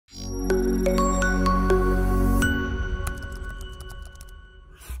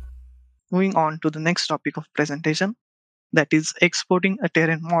moving on to the next topic of presentation, that is exporting a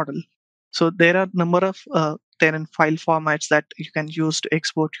terrain model. So there are number of terrain file formats that you can use to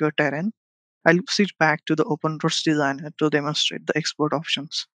export your terrain. I'll switch back to the OpenRoads designer to demonstrate the export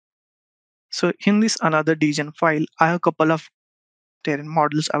options. So in this another dgen file, I have a couple of terrain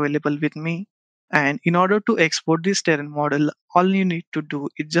models available with me. And in order to export this terrain model, all you need to do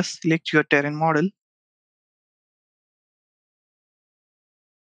is just select your terrain model.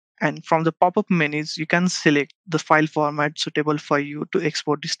 And from the pop-up menus, you can select the file format suitable for you to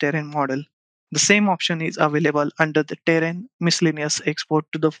export this terrain model. The same option is available under the terrain miscellaneous export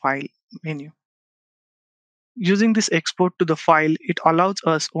to the file menu. Using this export to the file, it allows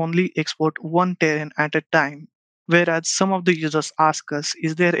us only export one terrain at a time, whereas some of the users ask us,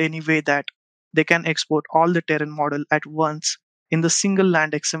 is there any way that they can export all the terrain model at once in the single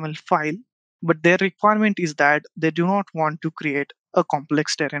LandXML file, but their requirement is that they do not want to create a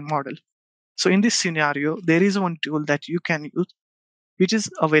complex terrain model. So in this scenario, there is one tool that you can use, which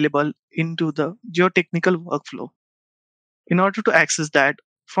is available into the geotechnical workflow. In order to access that,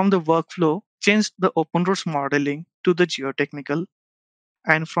 from the workflow, change the OpenRoads modeling to the geotechnical,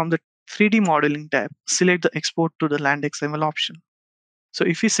 and from the 3D modeling tab, select the export to the LandXML option. So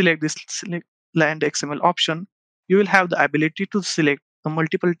if you select this LandXML option, you will have the ability to select the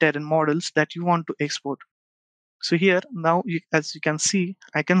multiple terrain models that you want to export. So here now, as you can see,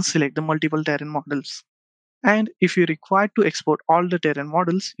 I can select the multiple terrain models. And if you require to export all the terrain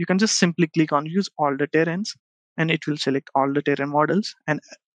models, you can just simply click on use all the terrains and it will select all the terrain models. And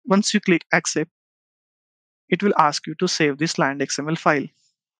once you click accept, it will ask you to save this LandXML file.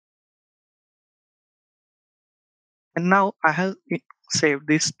 And now I have saved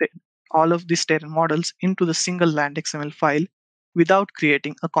all of these terrain models into the single LandXML file without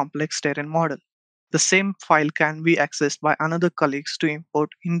creating a complex terrain model. The same file can be accessed by another colleagues to import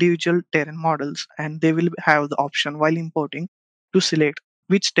individual terrain models, and they will have the option while importing to select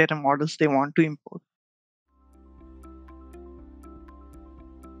which terrain models they want to import.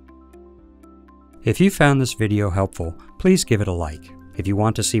 If you found this video helpful, please give it a like. If you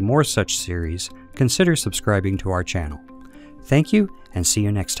want to see more such series, consider subscribing to our channel. Thank you, and see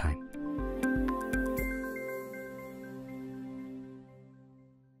you next time.